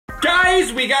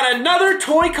Guys, we got another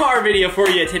toy car video for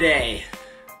you today.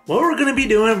 What we're gonna be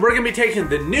doing, we're gonna be taking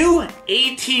the new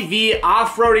ATV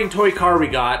off-roading toy car we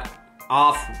got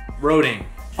off-roading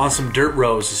on some dirt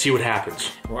roads to see what happens.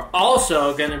 We're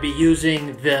also gonna be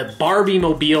using the Barbie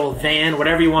mobile van,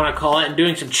 whatever you wanna call it, and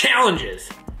doing some challenges.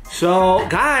 So,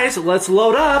 guys, let's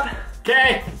load up.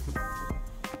 Okay.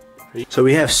 So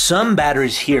we have some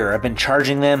batteries here. I've been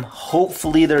charging them.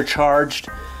 Hopefully they're charged.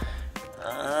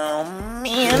 Oh,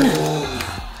 man.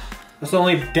 That's the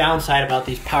only downside about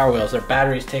these Power Wheels. Their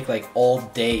batteries take like all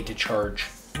day to charge.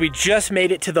 We just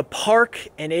made it to the park,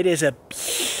 and it is a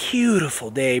beautiful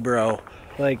day, bro.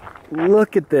 Like,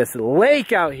 look at this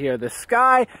lake out here. The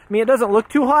sky, I mean, it doesn't look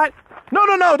too hot. No,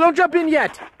 don't jump in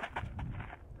yet.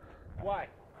 Why?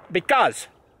 Because.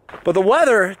 But the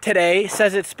weather today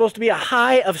says it's supposed to be a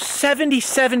high of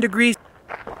 77 degrees.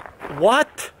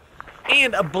 What?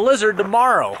 And a blizzard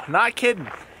tomorrow. Not kidding.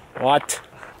 What?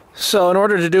 So in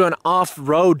order to do an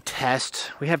off-road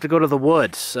test, we have to go to the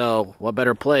woods. So what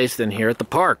better place than here at the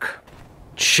park?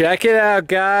 Check it out,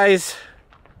 guys.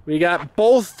 We got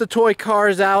both the toy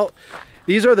cars out.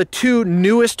 These are the two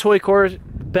newest toy cars.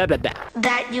 That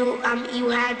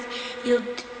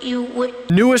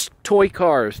Newest toy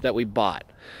cars that we bought.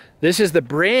 This is the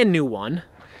brand new one,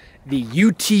 the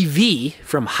UTV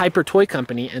from Hyper Toy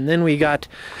Company, and then we got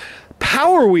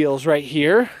Power Wheels right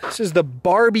here. This is the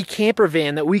Barbie camper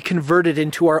van that we converted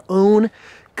into our own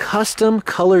custom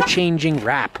color changing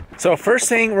wrap. So first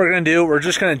thing we're gonna do, we're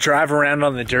just gonna drive around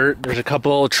on the dirt. There's a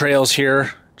couple of trails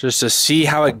here just to see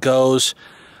how it goes.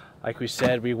 Like we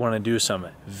said, we wanna do some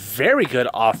very good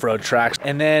off-road tracks.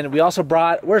 And then we also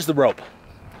brought, where's the rope?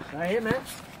 Right here, man.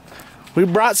 We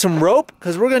brought some rope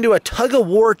because we're gonna do a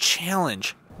tug-of-war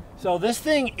challenge. So this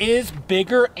thing is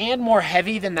bigger and more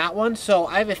heavy than that one, so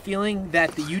I have a feeling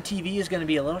that the UTV is gonna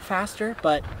be a little faster,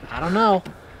 but I don't know.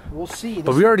 We'll see.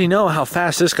 But we already know how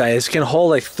fast this guy is. It can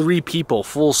hold like 3 people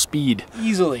full speed.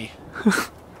 Easily.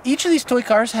 Each of these toy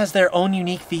cars has their own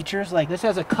unique features. Like this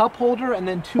has a cup holder and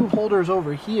then 2 holders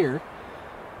over here.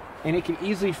 And it can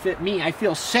easily fit me. I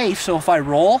feel safe, so if I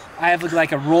roll, I have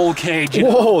like a roll cage. You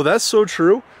know? Whoa, that's so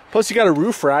true. Plus you got a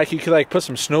roof rack. You could like put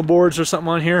some snowboards or something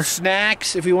on here.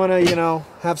 Snacks, if you wanna, you know,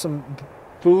 have some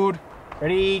food.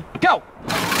 Ready, go!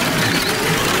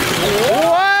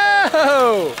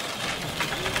 Whoa!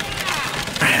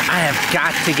 I have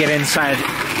got to get inside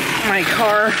my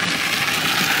car.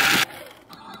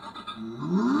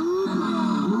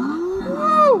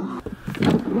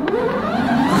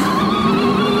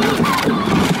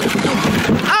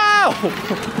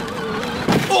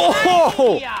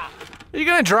 Oh! Are you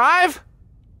gonna drive?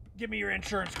 Give me your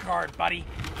insurance card, buddy.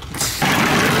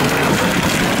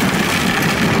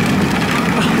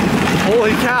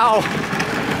 Holy cow!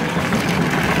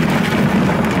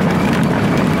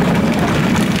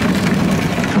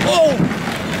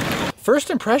 Oh! First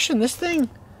impression, this thing,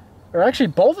 or actually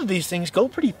both of these things, go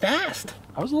pretty fast.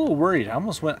 I was a little worried. I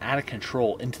almost went out of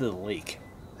control into the lake.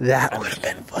 That would have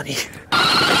been funny.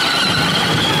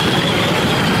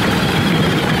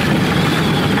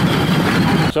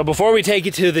 So before we take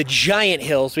you to the giant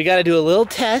hills, we got to do a little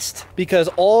test because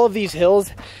all of these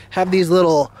hills have these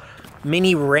little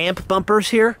mini ramp bumpers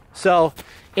here. So,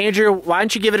 Andrew, why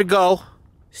don't you give it a go?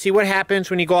 See what happens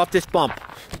when you go off this bump.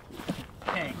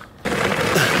 Okay.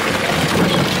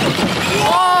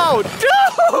 Whoa,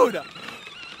 dude!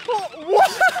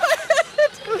 What?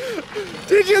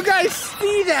 Did you guys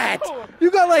see that? You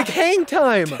got like hang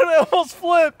time. I almost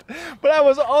flipped, but I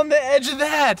was on the edge of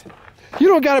that. You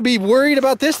don't gotta be worried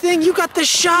about this thing. You got the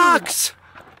shocks.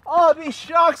 Oh, these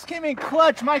shocks came in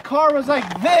clutch. My car was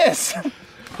like this.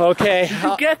 Okay. Did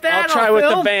you get that? I'll try on with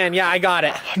film? the van. Yeah, I got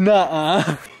it.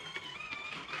 Nuh-uh.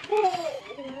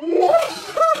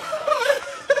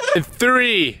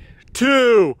 3,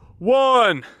 2,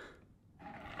 1.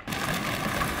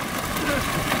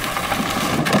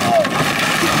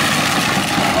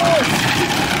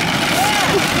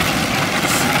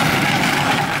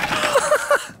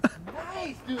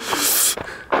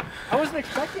 I wasn't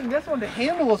expecting this one to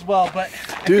handle as well, but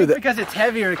Dude, I think because it's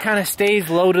heavier, it kind of stays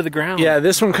low to the ground. Yeah,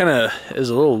 this one kind of is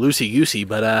a little loosey-goosey,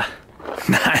 but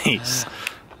nice.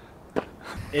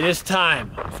 It is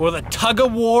time for the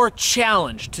tug-of-war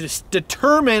challenge to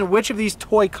determine which of these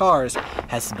toy cars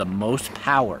has the most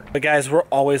power. But guys, we're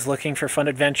always looking for fun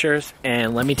adventures,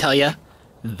 and let me tell you,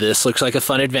 this looks like a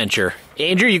fun adventure.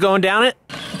 Andrew, you going down it?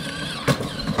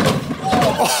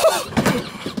 Oh.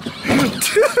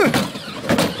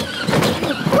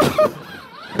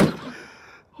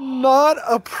 Not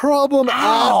a problem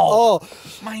at all.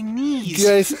 My knees. You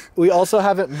guys, we also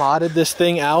haven't modded this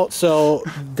thing out, so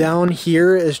down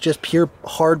here is just pure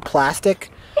hard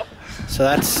plastic. So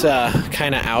that's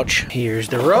kind of ouch. Here's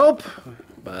the rope,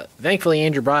 but thankfully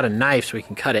Andrew brought a knife so we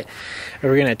can cut it.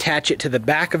 And we're gonna attach it to the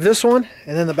back of this one,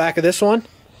 and then the back of this one,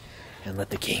 and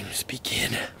let the games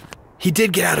begin. He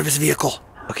did get out of his vehicle.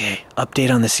 Okay,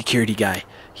 update on the security guy.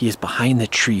 He is behind the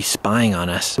tree spying on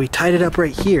us. We tied it up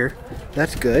right here.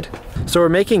 That's good. So we're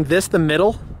making this the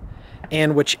middle,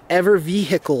 and whichever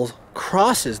vehicle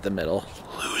crosses the middle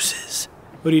loses.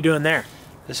 What are you doing there?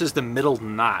 This is the middle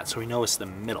knot, so we know it's the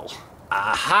middle.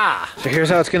 Aha! So here's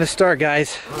how it's gonna start,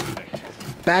 guys.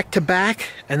 Back to back,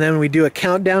 and then we do a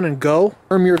countdown and go.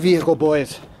 Arm your vehicle,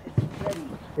 boys.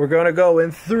 We're gonna go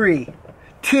in 3,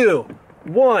 2,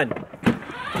 1.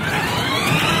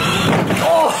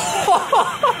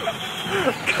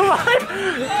 Come on!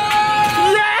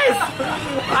 Yes!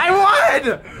 I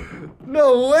won!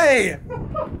 No way!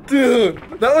 Dude,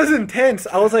 that was intense.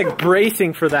 I was like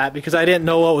bracing for that because I didn't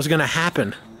know what was gonna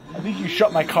happen. I think you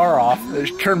shut my car off.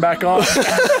 It turned back on.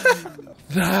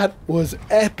 That was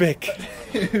epic.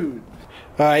 Dude.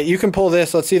 Alright, you can pull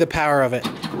this. Let's see the power of it.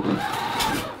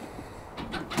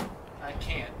 I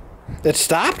can't. It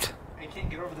stopped? I can't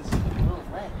get over this little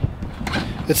ledge.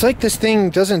 It's like this thing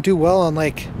doesn't do well on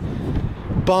like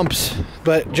bumps,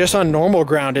 but just on normal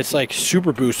ground it's like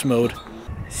super boost mode.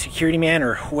 Security man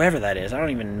or whoever that is, I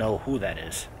don't even know who that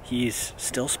is. He's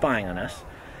still spying on us.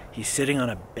 He's sitting on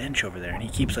a bench over there and he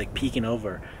keeps like peeking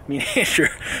over. Me and Andrew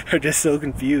are just so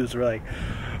confused. We're like,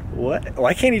 what?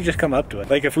 Why can't he just come up to us?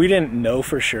 Like if we didn't know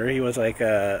for sure he was like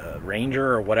a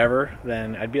ranger or whatever,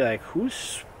 then I'd be like,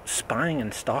 who's spying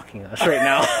and stalking us right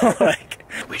now? Like,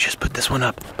 we just put this one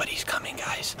up, but he's coming,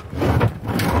 guys.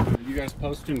 You guys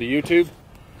posting to YouTube?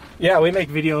 Yeah, we make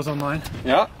videos online.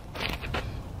 Yeah.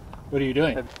 What are you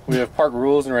doing? We have park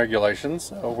rules and regulations,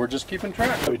 so we're just keeping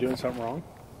track. Are we doing something wrong?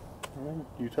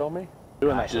 You tell me.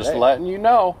 Doing that Just today. letting you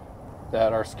know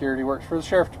that our security works for the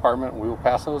sheriff's department. We will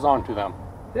pass those on to them.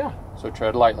 Yeah. So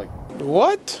tread lightly.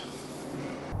 What?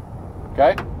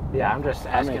 Okay? Yeah, I'm just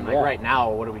asking, like right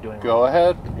now, what are we doing? Go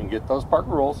ahead and get those park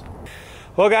rules.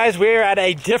 Well, guys, we're at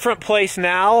a different place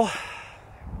now.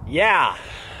 Yeah.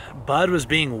 Bud was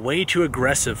being way too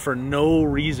aggressive for no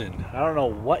reason. I don't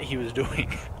know what he was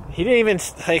doing. He didn't even,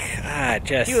 like,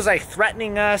 he was like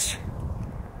threatening us.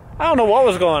 I don't know what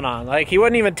was going on. Like, he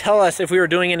wouldn't even tell us if we were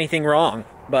doing anything wrong.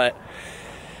 But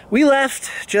we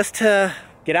left just to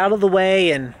get out of the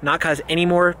way and not cause any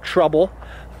more trouble.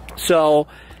 So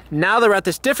now that we're at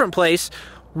this different place,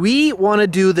 we want to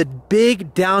do the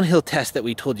big downhill test that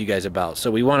we told you guys about.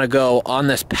 So we want to go on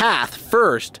this path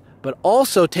first, but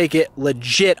also take it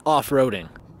legit off-roading.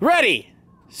 Ready,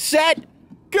 set,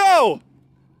 go!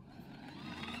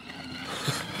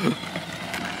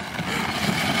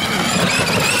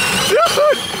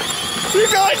 Dude! You're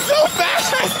going so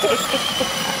fast!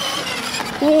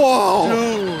 Whoa!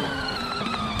 Dude.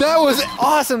 That was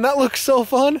awesome. That looked so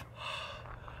fun.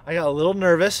 I got a little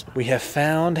nervous. We have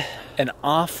found an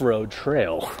off-road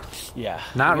trail. Yeah.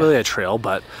 Not really a trail,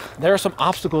 but There are some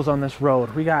obstacles on this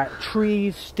road. We got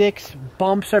trees, sticks,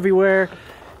 bumps everywhere,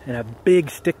 and a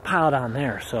big stick pile down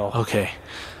there. So okay.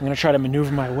 I'm gonna try to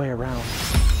maneuver my way around.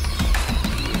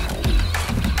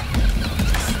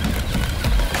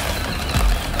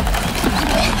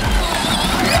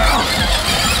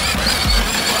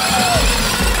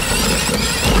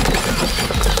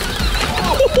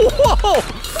 Whoa!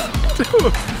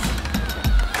 Dude.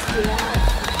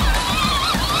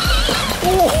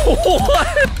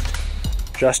 What?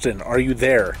 Justin, are you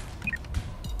there?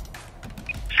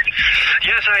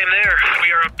 Yes, I am there.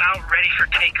 We are about ready for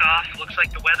takeoff. Looks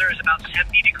like the weather is about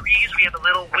 70 degrees. We have a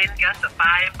little wind gust of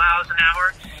 5 miles an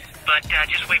hour. But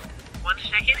just wait 1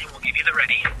 second and we'll give you the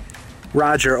ready.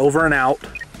 Roger, over and out.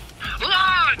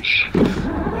 Launch!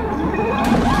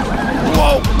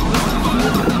 Whoa!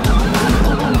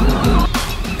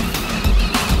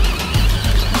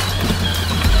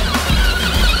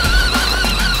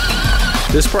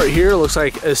 This part here looks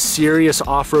like a serious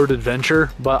off-road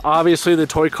adventure, but obviously the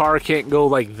toy car can't go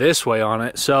like this way on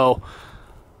it, so...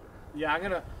 Yeah, I'm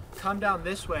gonna come down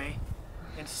this way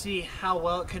and see how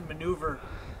well it can maneuver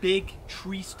big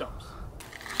tree stumps.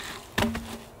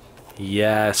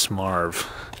 Yes, Marv.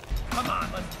 Come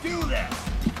on, let's do this!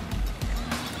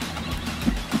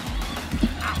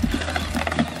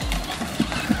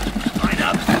 Line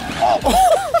up! Oh!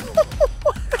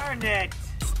 Darn it!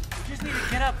 We just need to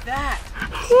get up that!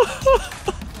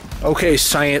 Okay,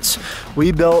 Science,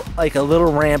 we built like a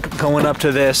little ramp going up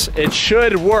to this. It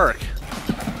should work.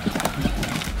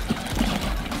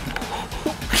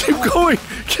 Keep going,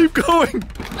 keep going.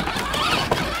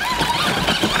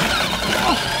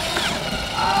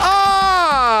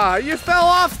 You fell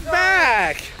off the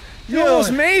back. You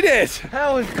almost made it.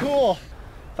 That was cool.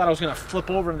 Thought I was gonna flip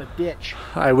over in the ditch.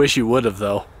 I wish you would have,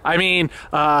 though. I mean,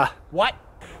 What?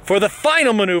 For the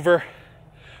final maneuver,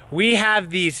 we have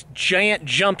these giant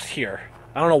jumps here.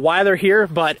 I don't know why they're here,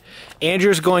 but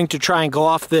Andrew's going to try and go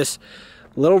off this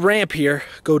little ramp here,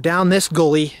 go down this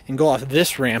gully, and go off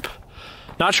this ramp.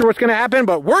 Not sure what's gonna happen,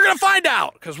 but we're gonna find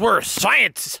out, because we're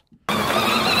science.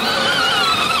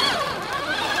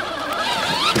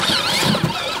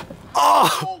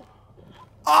 Oh!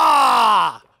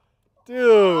 Ah!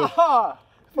 Dude.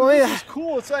 this is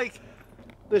cool. It's like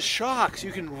the shocks.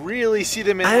 You can really see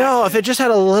them in I know, if it just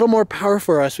had a little more power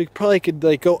for us, we probably could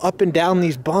like go up and down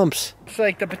these bumps. It's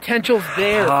like the potential's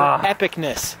there for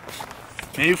epicness.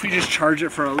 Maybe if we just charge it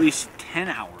for at least 10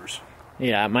 hours.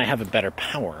 Yeah, it might have a better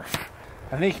power.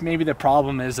 I think maybe the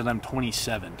problem is that I'm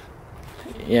 27.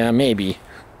 Yeah, maybe.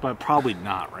 But probably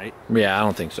not, right? Yeah, I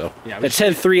don't think so. Yeah, it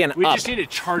said 3 and we up. just need to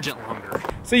charge it longer.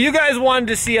 So you guys wanted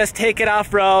to see us take it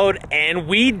off-road, and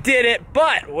we did it,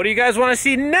 but what do you guys want to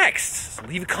see next?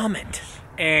 Leave a comment.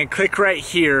 And click right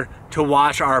here to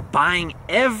watch our buying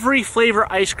every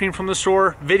flavor ice cream from the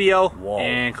store video. Whoa.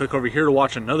 And click over here to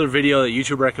watch another video that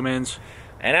YouTube recommends.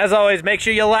 And as always, make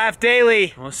sure you laugh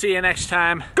daily. We'll see you next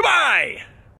time. Goodbye!